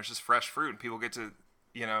around. There's just fresh fruit, and people get to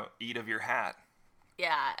eat of your hat.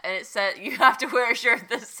 Yeah, and it said you have to wear a shirt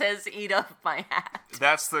that says "Eat up my hat."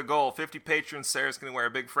 That's the goal. 50 patrons. Sarah's gonna wear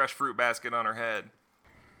a big fresh fruit basket on her head.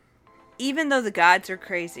 Even though the gods are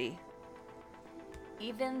crazy.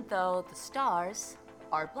 Even though the stars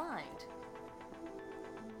are blind.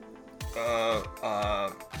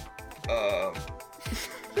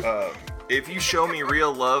 If you show me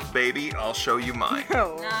real love, baby, I'll show you mine.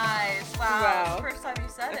 Oh, Nice. Wow. Wow. First time you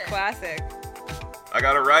said it. classic. I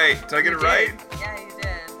got it right. Did I get it right? Yeah, you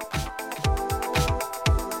did.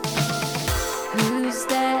 Who's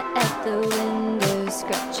that at the window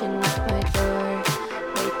scratching at my door,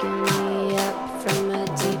 waking me up from a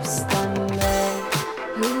deep slumber?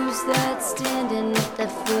 Who's that standing at the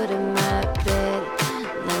foot of my bed,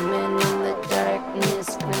 lemon in